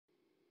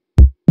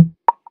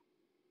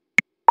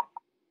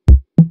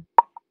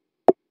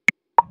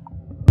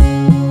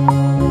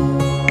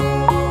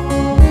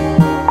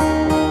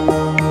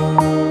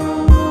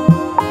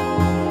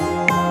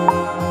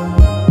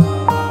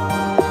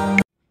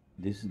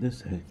the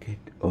circuit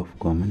of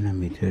common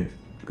emitter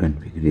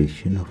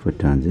configuration of a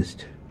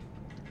transistor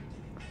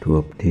to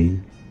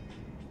obtain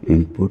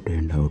input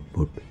and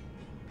output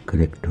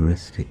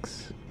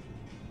characteristics.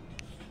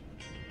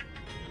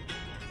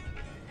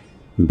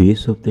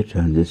 Base of the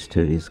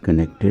transistor is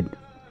connected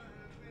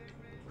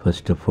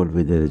first of all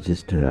with the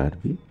resistor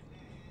RB.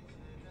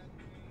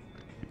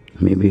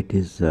 Maybe it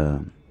is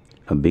a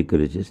big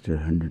resistor,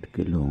 100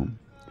 kilo ohm,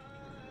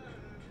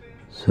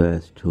 so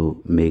as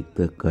to make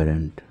the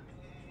current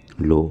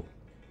low,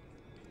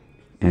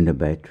 and a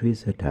battery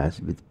is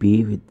attached with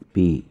P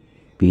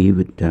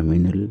with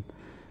terminal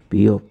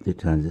P of the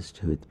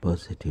transistor with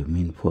positive,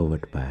 mean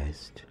forward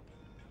biased.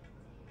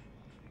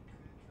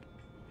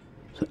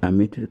 So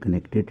ammeter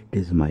connected, it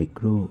is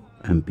micro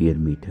ampere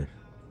meter.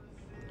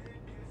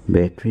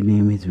 Battery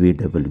name is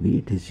VWV,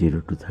 it is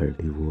 0 to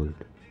 30 volt.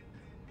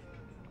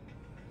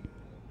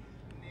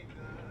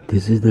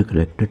 This is the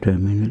collector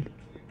terminal.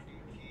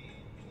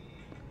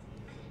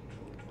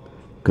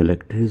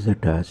 Collector is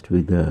attached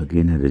with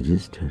again a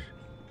resistor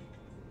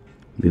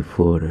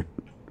before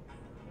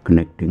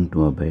connecting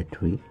to a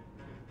battery.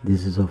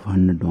 This is of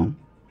 100 ohm.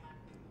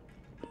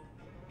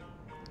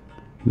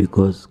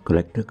 Because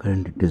collector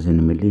current, it is in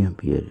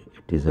milliampere,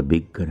 it is a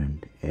big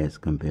current as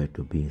compared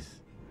to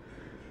base.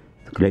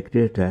 The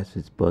collector attached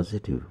is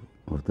positive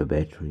of the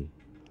battery.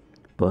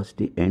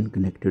 Positive end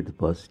connected to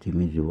positive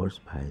means reverse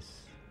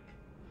bias.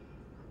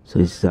 So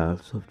it is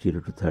also of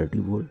 0 to 30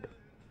 volt.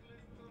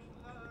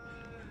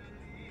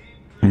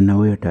 And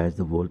now we attach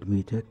the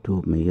voltmeter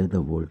to measure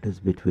the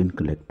voltage between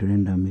collector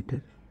and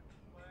ammeter.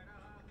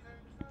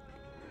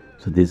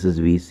 So this is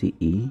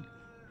VCE,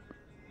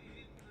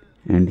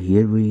 and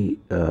here we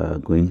are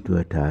going to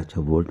attach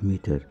a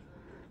voltmeter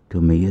to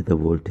measure the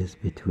voltage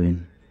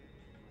between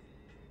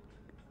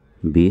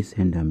base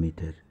and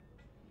ammeter.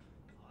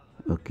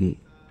 Okay,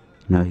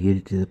 now here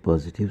it is a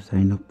positive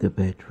sign of the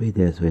battery,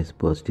 as well as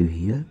positive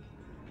here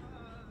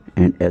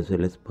and as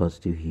well as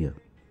positive here.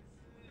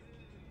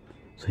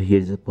 So here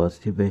is a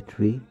positive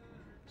battery,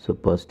 so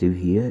positive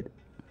here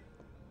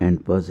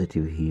and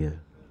positive here.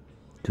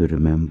 To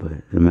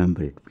remember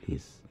it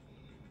please.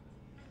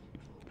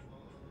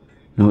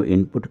 Now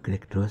input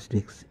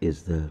characteristics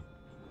is the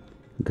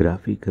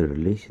graphical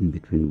relation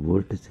between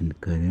voltage and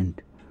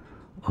current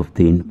of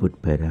the input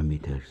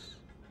parameters.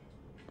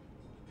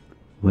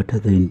 What are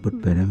the input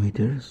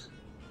parameters?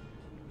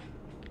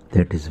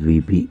 That is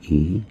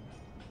VBE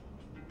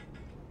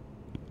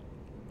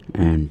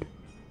and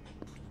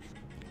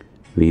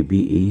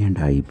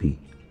IB,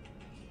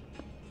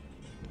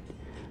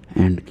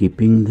 and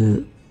keeping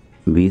the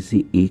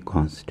VCE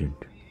constant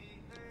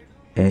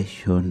as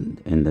shown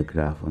in the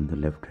graph on the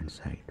left hand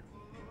side.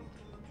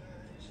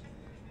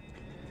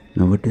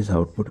 Now what is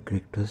output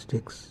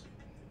characteristics?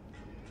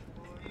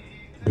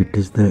 That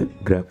is the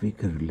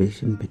graphical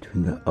relation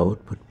between the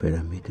output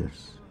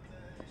parameters.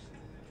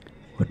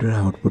 What are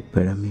output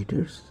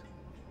parameters?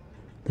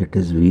 That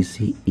is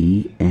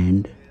VCE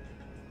and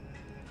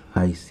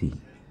IC.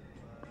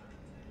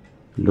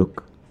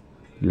 Look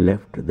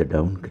left, the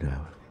down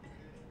graph,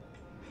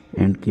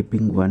 and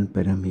keeping one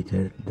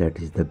parameter, that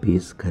is the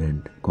base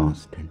current,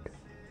 constant.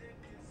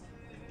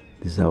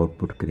 This is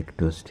output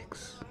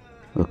characteristics.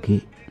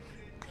 Okay.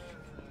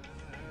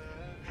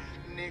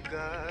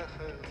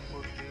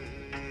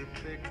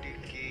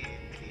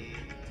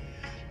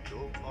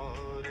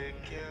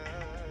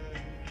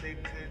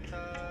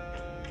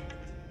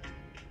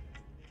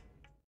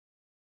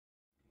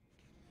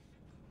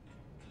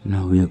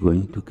 Now we are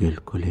going to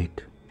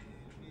calculate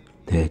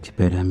the H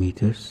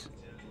parameters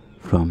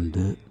from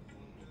the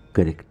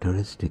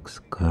characteristics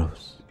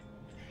curves.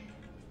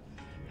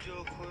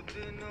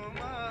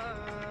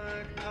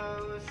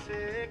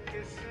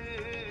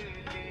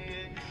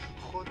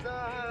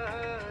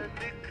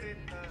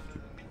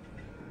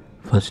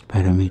 First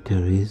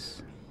parameter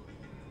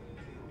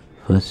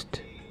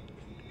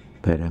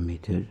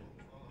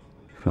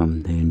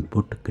from the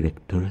input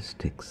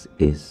characteristics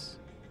is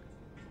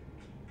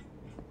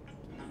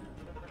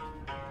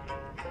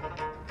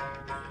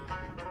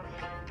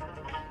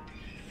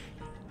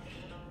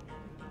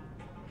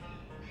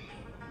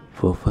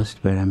for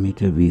first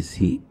parameter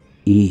VCE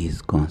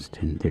is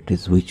constant, that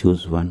is we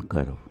choose one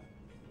curve.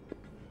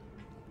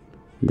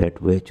 That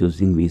we are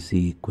choosing VC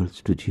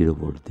equals to 0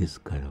 volt, this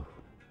curve.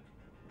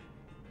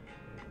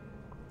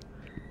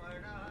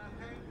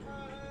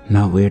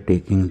 Now we are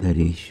taking the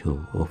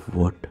ratio of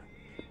what?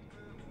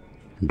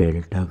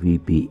 Delta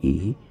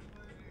VBE.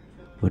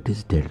 What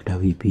is delta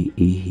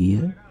VBE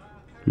here?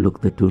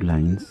 Look the two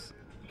lines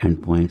and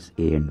points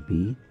A and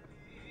B,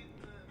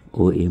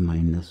 OA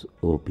minus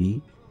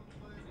OB,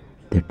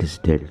 that is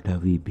delta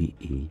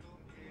VBE.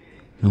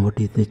 Now what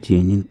is the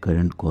change in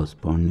current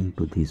corresponding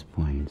to these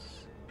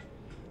points?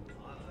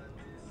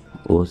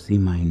 OC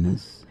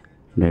minus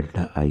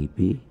delta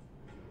IB,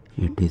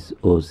 it is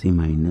OC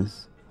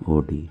minus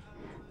OD.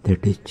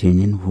 That is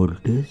change in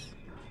voltage,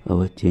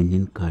 our change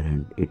in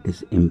current, it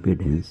is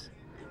impedance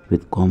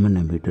with common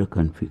emitter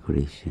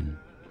configuration.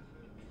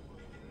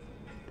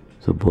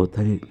 So both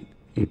are,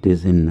 it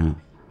is in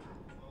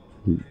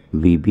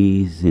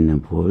VB is in a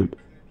volt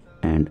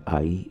and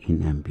I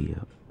in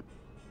ampere.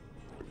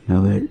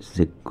 Now we are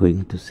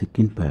going to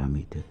second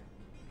parameter.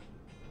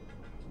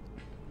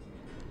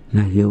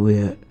 Now here we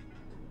are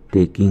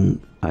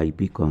taking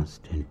IB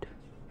constant.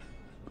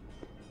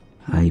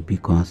 IB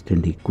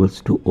constant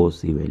equals to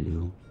OC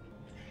value.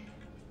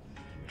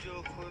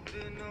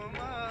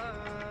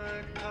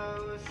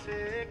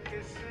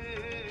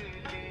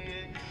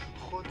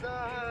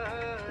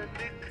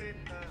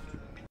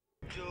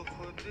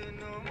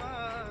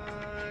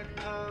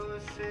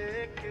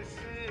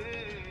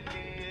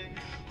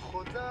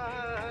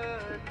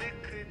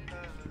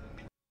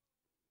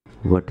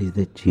 What is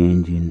the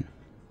change in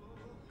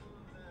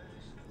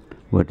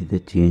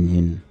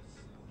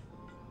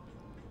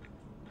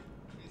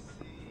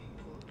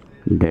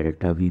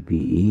delta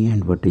VBE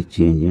and what is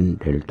change in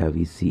delta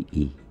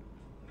VCE?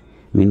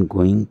 Mean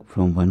going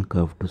from one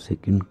curve to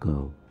second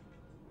curve.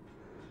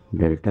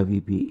 Delta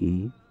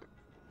VBE,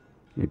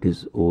 it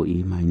is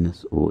OE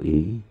minus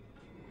OA,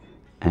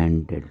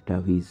 and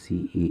delta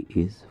VCE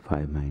is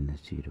 5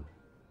 minus 0.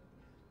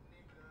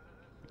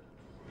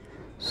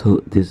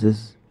 So this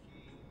is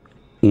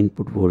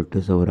input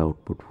voltage over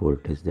output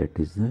voltage, that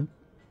is the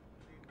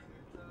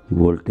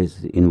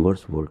voltage,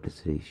 inverse voltage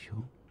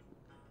ratio.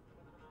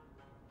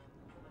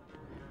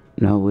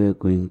 Now we are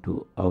going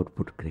to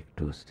output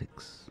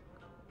characteristics.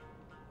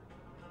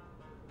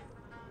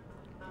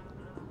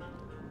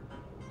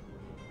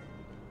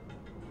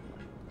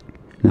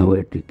 Now we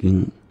are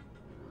taking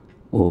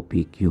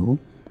OPQ,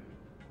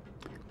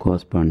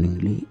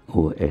 correspondingly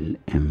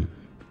OLM.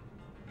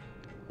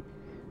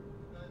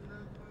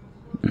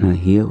 Now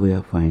here we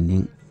are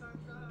finding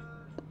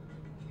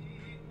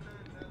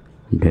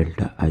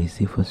delta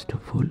IC first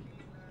of all.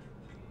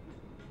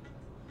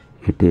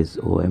 It is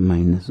OM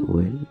minus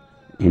OL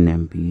in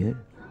ampere.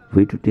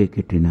 We to take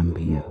it in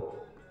ampere.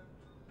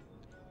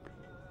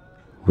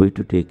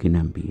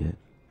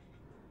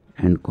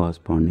 And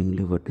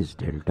correspondingly what is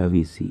delta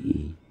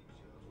VCE?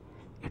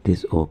 It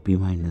is OP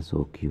minus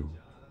OQ.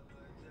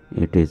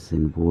 It is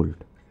in volt.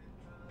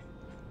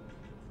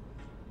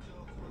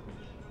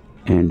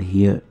 And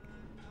here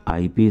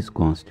IB is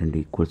constant,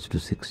 equals to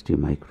 60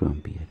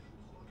 microampere.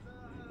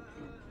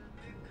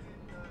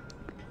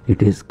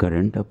 It is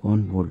current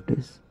upon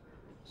voltage,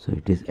 so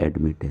it is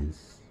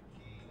admittance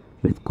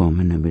with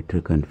common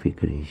emitter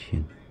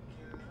configuration,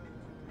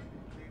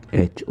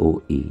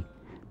 HOE.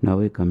 Now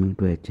we are coming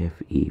to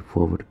HFE,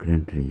 forward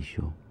current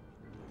ratio.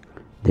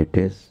 That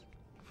is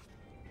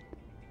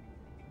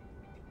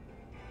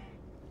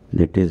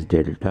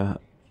delta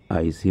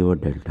IC over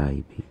delta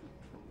IB.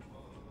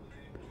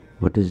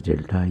 What is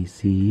delta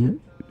IC here?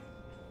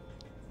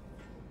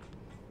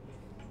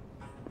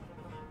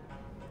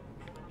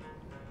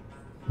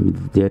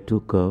 There are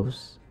two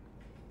curves.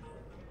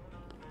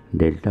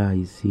 Delta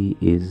IC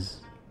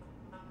is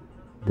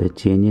the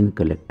change in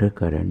collector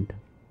current,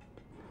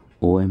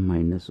 OM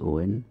minus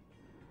ON,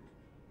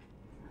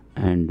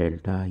 and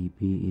delta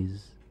IB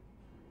is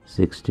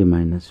 60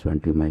 minus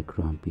 20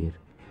 microampere.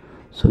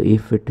 So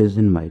if it is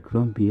in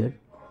microampere,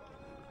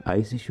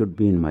 IC should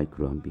be in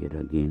microampere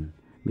again,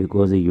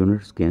 because the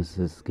units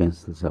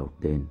cancels out.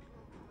 Then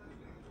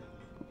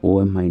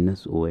OM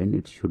minus ON,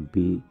 it should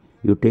be,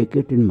 you take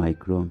it in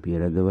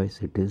microampere, otherwise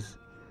it is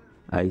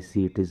IC,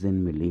 it is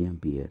in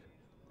milliampere.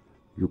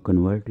 You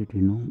convert it,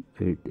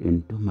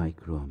 into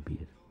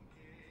microampere.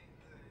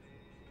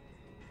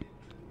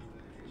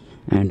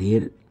 And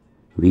here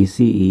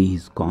VCE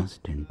is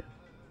constant.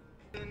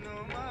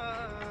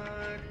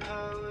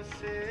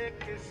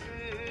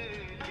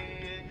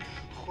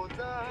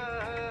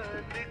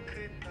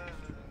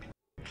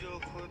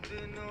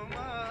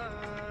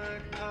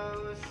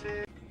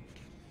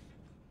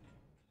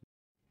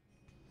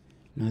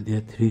 Now there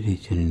are three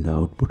regions in the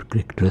output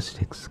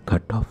characteristics: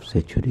 cutoff,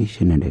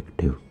 saturation and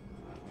active.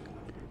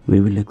 We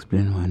will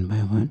explain one by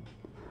one.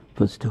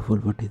 First of all,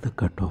 what is the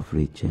cutoff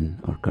region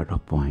or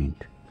cutoff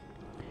point?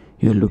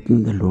 You are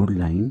looking the load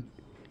line,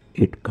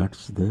 it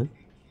cuts the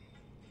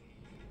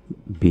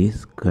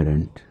base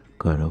current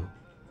curve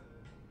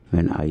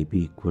when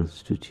IB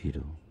equals to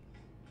 0.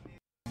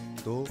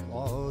 तो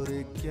और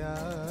क्या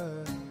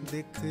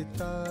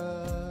दिखता,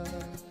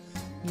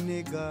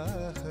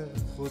 निगाह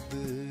खुद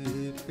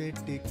पे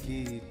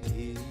टिकी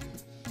थी,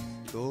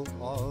 तो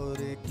और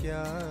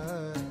क्या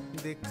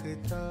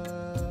दिखता,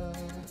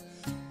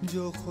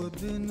 जो खुद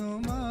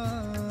नुमा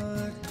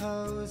था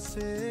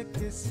उसे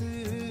किस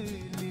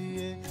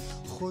लिए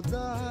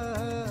खुदा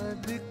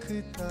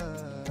दिखता,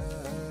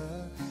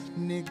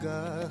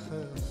 निगाह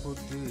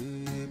खुद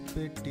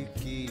पे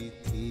टिकी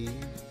थी,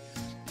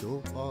 तो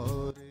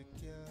और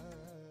क्या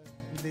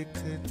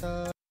दिखता.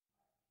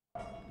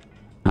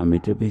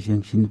 Emitter base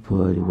junction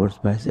for reverse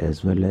bias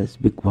as well as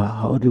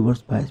how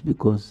reverse bias,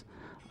 because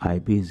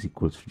IB is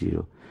equals to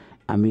 0.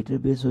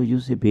 Emitter base, or you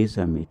say base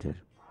emitter.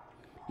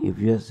 If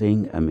you are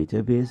saying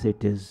emitter base,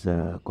 it is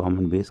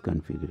common base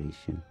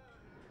configuration.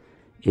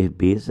 If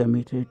base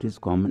emitter, it is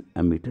common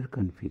emitter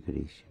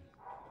configuration.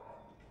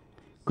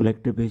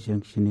 Collector base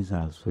junction is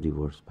also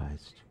reverse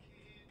biased.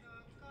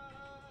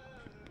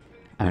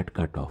 at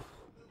cutoff.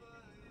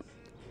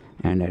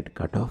 And at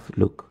cutoff,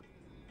 look,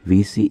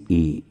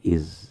 VCE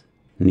is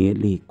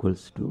nearly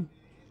equals to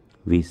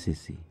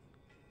VCC.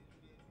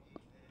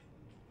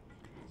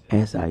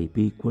 As IP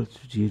equals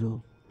to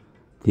 0,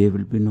 there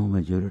will be no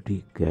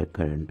majority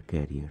current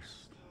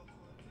carriers.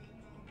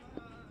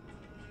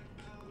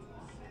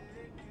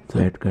 So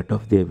at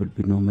cutoff there will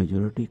be no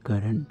majority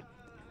current,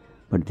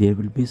 but there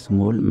will be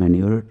small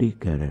minority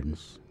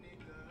currents.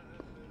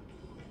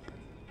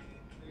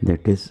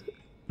 That is,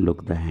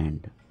 look the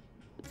hand.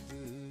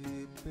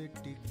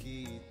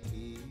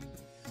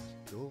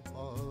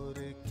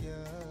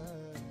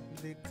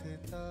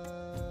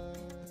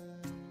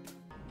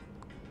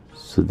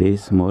 So there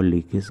is small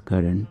leakage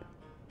current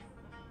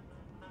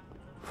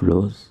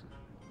flows,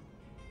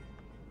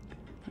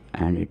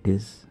 and it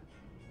is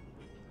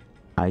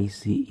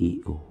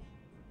ICEO.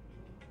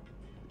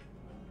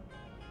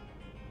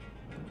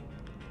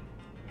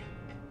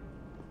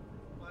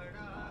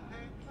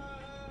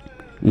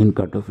 In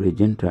cutoff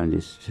region,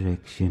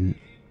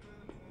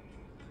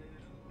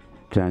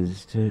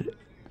 transistor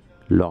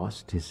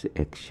lost its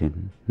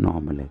action,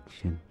 normal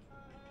action.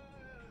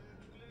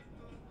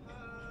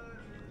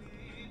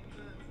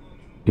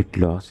 It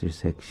lost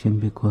its action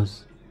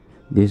because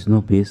there is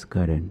no base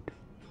current.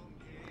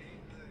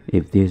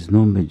 If there is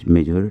no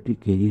majority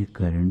carrier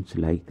currents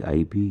like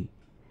IB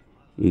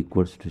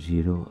equals to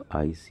 0,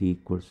 IC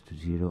equals to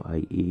 0,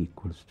 IE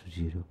equals to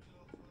 0,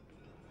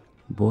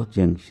 both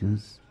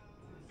junctions,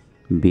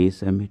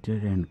 base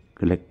emitter and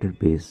collector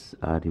base,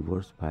 are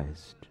reverse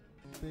biased.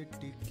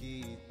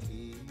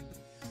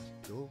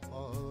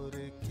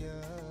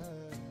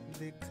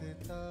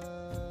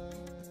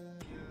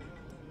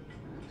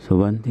 So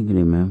one thing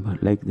remember,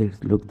 like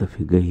this, look the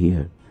figure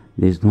here,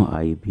 there is no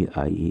IB,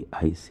 IE,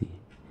 IC.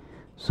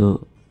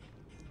 So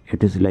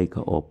it is like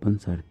an open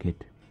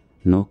circuit,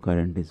 no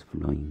current is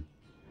flowing.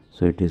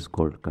 So it is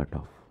called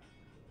cutoff.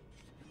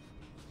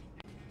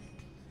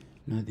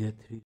 Now there are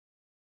three.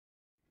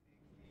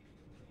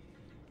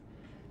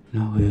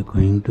 Now we are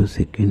going to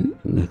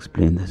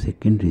explain the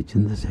second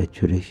region, the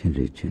saturation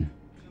region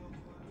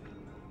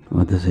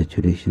or the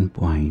saturation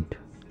point.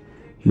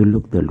 You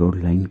look, the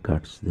load line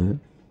cuts the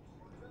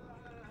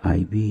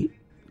IB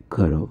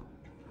curve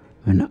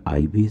when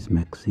IB is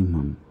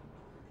maximum,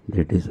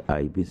 that is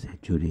IB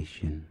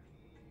saturation.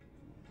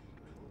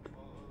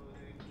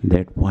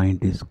 That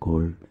point is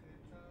called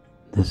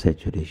the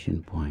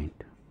saturation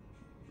point.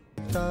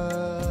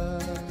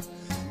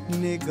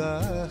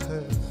 निगाह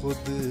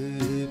खुद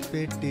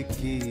पे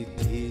टिकी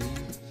थी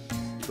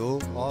तो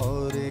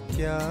और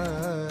क्या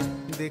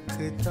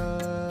दिखता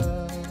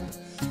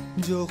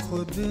जो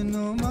खुद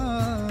नुमा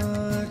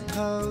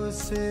था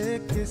उसे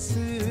किस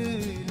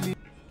लिए.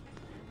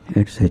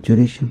 At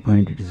saturation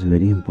point, it is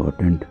very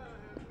important.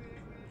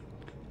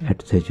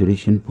 At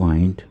saturation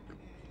point,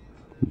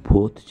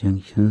 both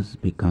junctions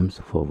becomes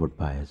forward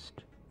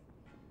biased.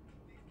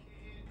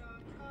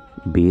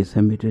 Base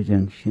emitter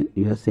junction,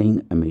 you are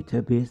saying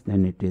emitter base,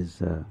 then it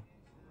is a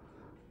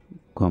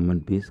common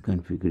base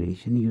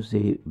configuration. You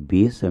say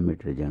base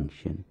emitter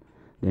junction,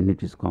 then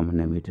it is common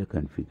emitter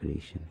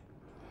configuration.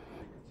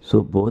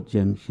 So both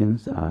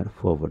junctions are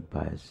forward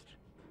biased,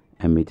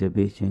 emitter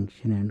base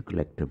junction and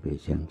collector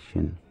base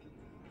junction.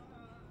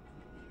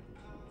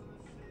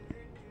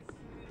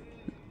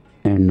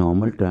 And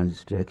normal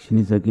transistor action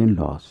is again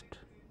lost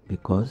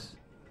because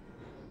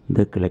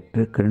the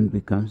collector current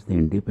becomes the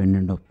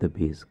independent of the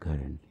base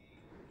current.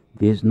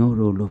 There is no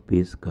role of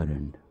base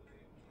current.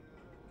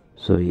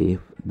 So if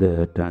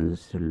the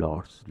transistor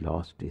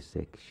lost its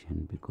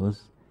action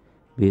because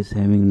base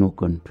having no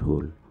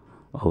control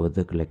over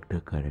the collector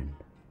current.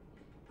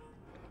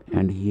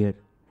 And here,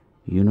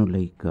 you know,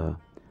 like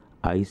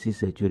IC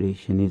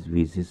saturation is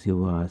VCC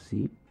over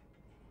RC,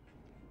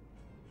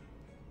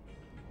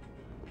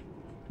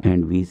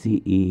 and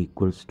VCE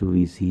equals to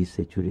VCE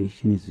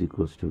saturation is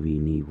equals to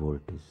VNE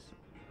voltage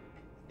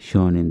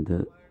shown in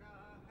the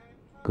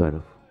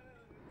curve.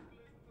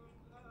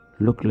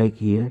 Look like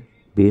here,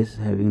 base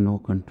having no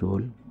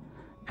control,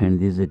 and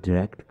there is a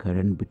direct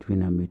current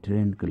between emitter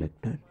and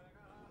collector,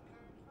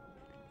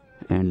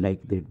 and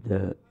like that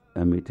the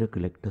emitter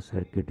collector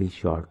circuit is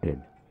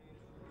shorted.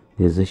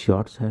 There is a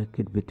short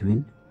circuit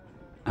between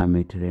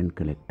emitter and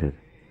collector,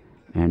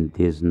 and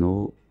there is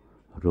no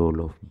role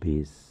of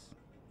base.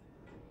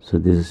 So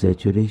this is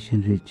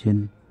saturation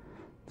region.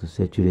 The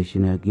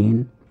saturation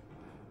again,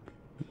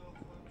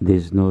 there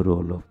is no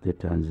role of the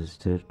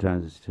transistor.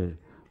 Transistor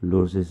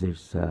loses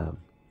its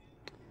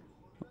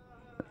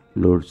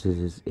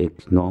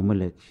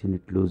normal action.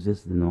 It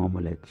loses the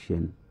normal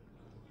action.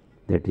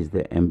 That is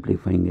the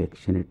amplifying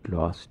action it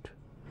lost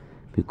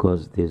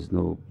because there is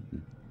no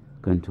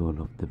control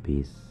of the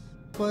base.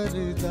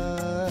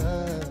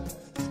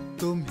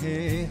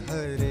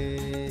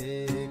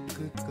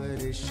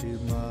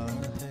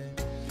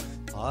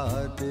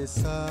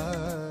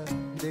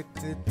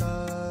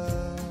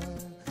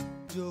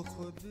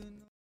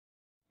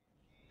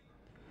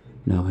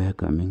 Now we are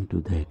coming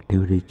to the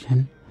active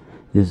region.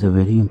 This is a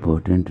very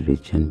important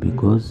region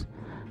because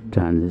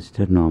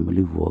transistor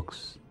normally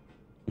works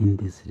in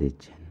this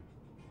region.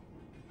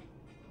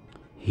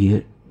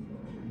 Here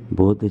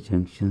both the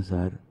junctions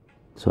are,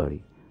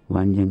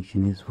 one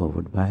junction is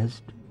forward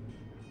biased,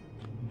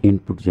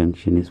 input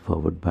junction is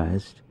forward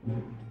biased,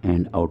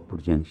 and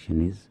output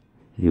junction is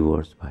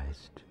reverse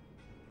biased.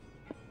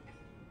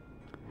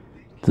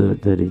 So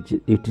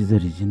it is a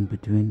region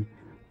between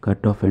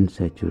cutoff and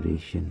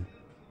saturation,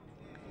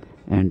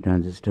 and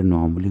transistor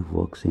normally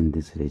works in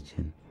this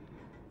region.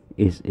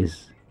 It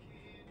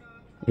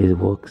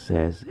works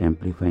as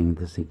amplifying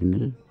the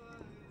signal.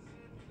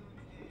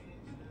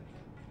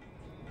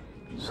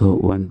 So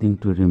one thing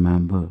to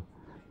remember,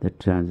 the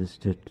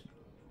transistor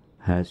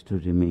has to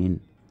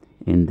remain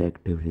in the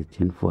active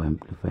region for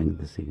amplifying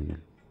the signal.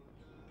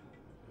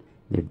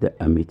 That the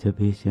emitter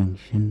base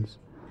junctions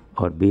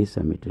or base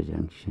emitter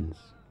junctions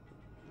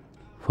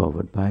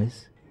forward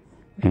bias,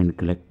 and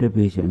collector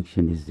base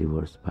junction is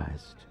reverse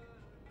biased.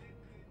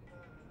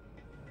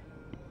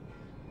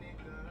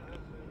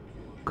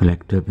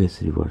 Collector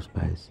base reverse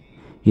bias.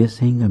 You are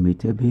saying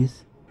emitter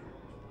base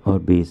or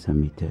base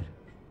emitter.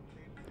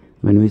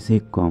 When we say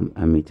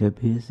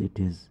emitter base, it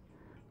is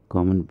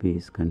common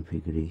base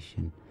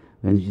configuration.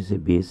 When you say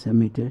base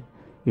emitter,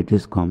 it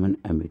is common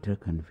emitter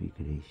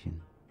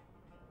configuration.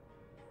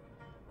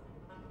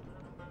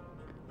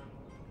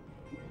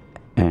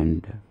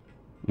 And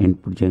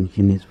input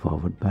junction is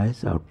forward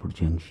bias, output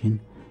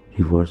junction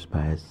reverse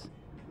bias.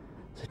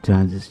 So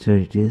transistor,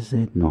 it is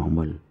a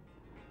normal,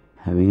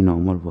 having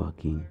normal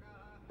working.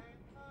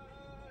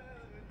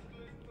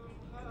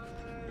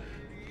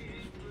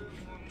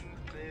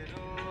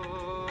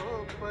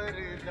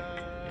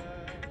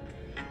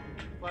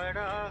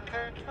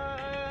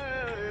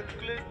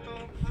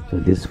 So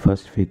this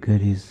first figure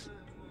is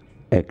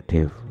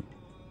active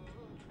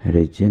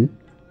region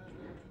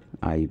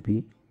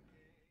IB,